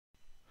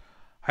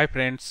Hi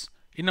friends,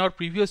 in our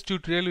previous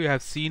tutorial we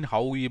have seen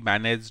how we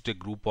managed a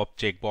group of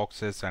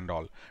checkboxes and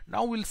all.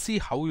 Now we'll see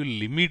how we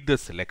limit the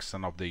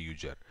selection of the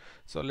user.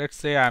 So let's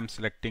say I'm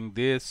selecting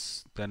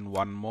this, then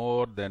one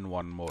more, then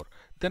one more.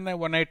 Then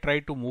when I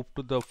try to move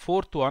to the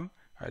fourth one,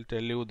 I'll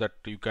tell you that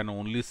you can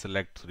only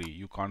select 3,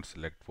 you can't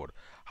select 4.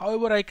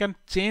 However, I can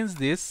change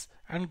this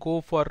and go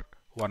for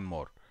one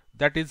more.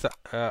 That is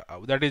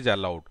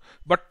allowed,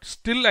 but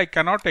still I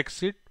cannot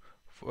exceed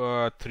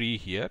 3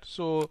 here,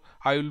 so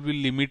I will be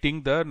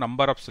limiting the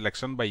number of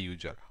selection by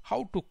user.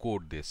 How to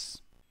code this?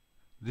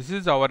 This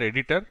is our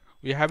editor.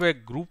 We have a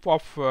group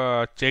of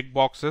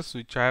checkboxes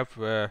which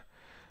have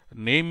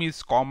name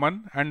is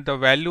common and the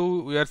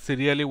value we are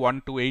serially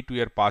 1 to 8 we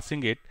are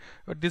passing it.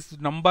 But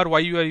this number why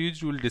you are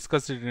used, we will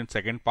discuss it in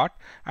second part.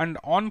 And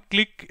on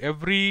click,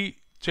 every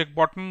check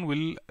button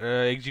will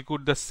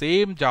execute the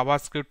same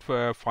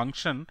JavaScript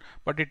function,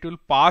 but it will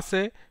pass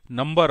a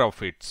number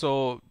of it.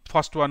 So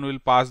first one will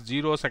pass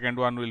 0, second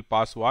one will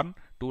pass 1,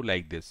 2,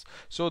 like this.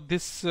 So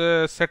this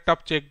set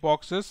of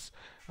checkboxes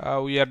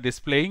we are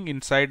displaying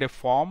inside a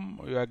form.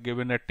 We are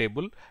given a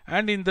table,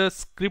 and in the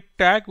script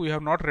tag we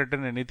have not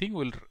written anything.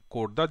 We'll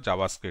code the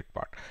JavaScript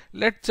part.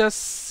 Let's just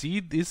see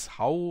this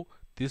how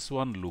this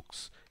one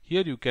looks.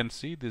 Here you can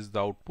see this is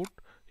the output.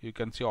 You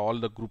can see all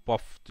the group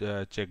of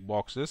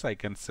checkboxes. I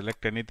can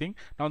select anything.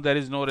 Now there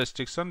is no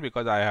restriction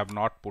because I have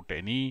not put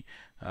any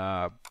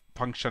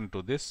function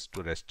to this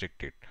to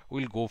restrict it.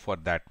 We'll go for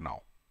that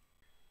now.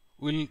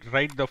 We'll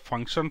write the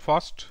function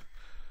first.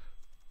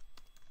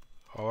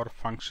 Our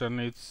function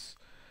is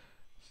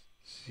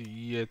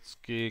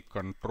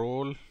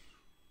chkcontrol.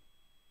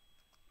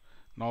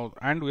 Now,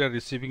 and we are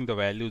receiving the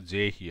value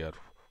j here.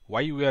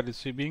 Why we are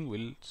receiving,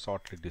 we'll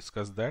shortly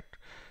discuss that.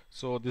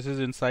 So this is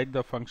inside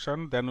the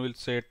function. Then we'll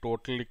say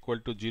total equal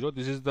to 0.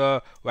 This is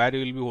the where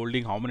you will be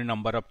holding how many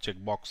number of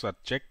checkboxes are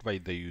checked by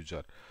the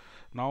user.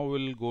 Now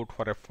we'll go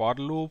for a for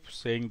loop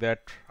saying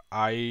that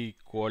I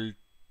equal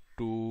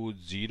to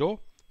 0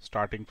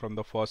 starting from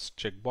the first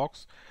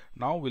checkbox.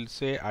 Now we'll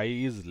say I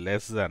is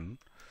less than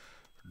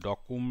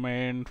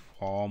document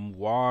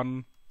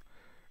form1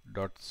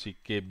 dot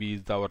ckb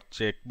is our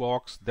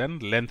checkbox, then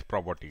length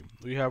property.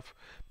 We have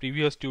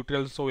previous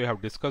tutorials, so we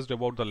have discussed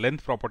about the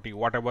length property,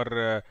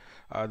 whatever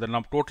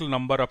the total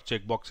number of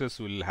checkboxes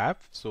will have.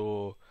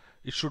 So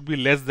it should be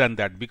less than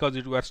that because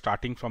it was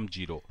starting from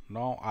 0.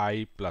 Now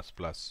I plus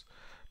plus.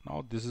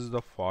 Now this is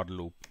the for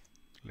loop.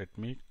 Let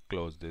me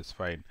close this.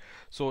 Fine.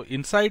 So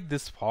inside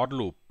this for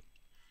loop,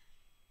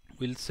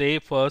 we'll say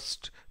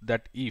first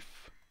that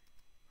if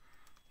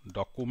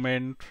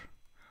document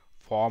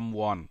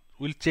form1,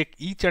 we'll check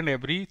each and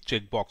every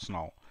checkbox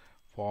now.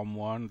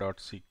 Form1 dot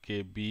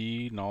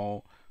ckb.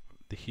 Now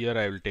here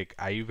I will take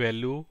I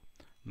value.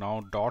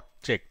 Now dot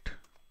checked.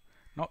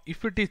 Now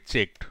if it is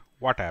checked,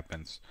 what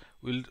happens?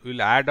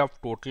 We'll add up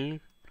total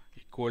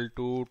equal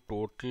to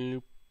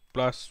total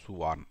plus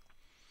 1,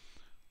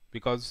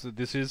 because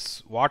this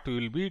is what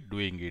we will be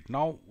doing it.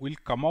 Now we'll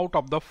come out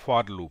of the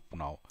for loop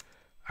now,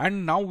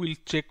 and now we'll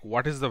check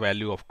what is the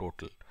value of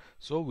total.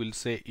 So we'll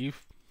say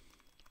if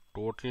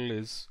total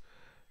is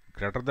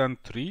greater than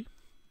 3,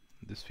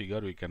 this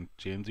figure we can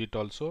change it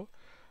also.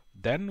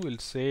 Then we'll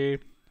say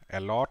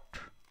allot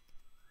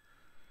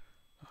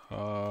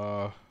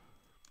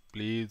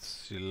please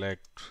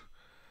select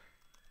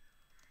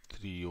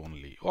 3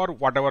 only, or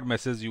whatever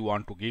message you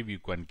want to give, you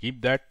can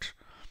keep that.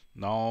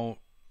 Now,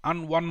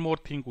 and one more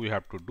thing we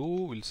have to do,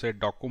 we'll say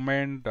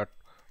document dot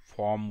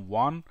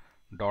form1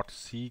 dot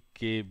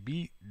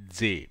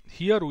ckbj.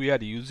 Here we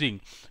are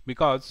using,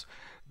 because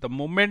the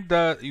moment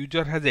the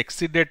user has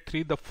exceeded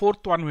 3, the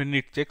fourth one when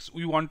it checks,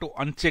 we want to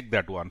uncheck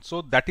that one.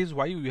 So that is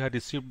why we have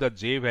received the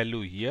j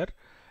value here,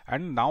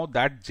 and now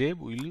that j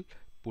will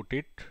put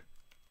it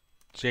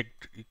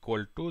checked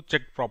equal to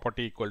checked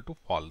property equal to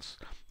false.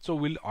 So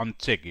we'll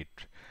uncheck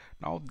it.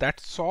 Now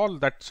that's all.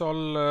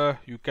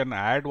 You can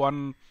add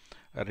one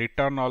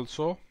return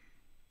also.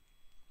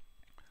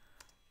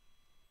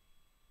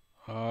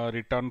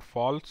 Return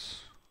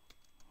false.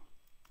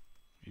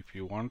 If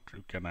you want,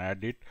 you can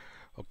add it.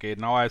 Okay,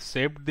 now I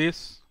saved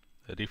this,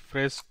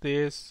 refresh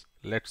this,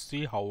 let's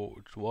see how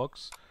it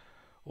works.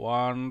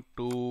 1,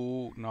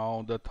 2,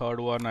 now the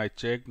third one I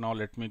checked. Now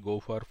let me go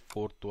for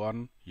fourth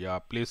one. Yeah,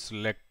 please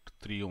select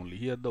 3 only.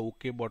 Here the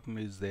OK button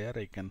is there.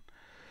 I can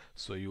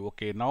show you.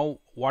 Okay, now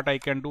what I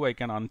can do, I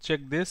can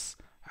uncheck this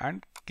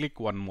and click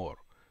one more.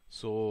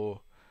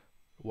 So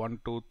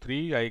 1, 2,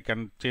 3, I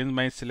can change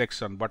my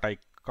selection, but I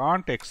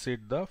can't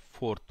exceed the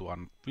fourth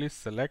one. Please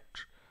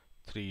select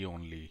 3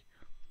 only.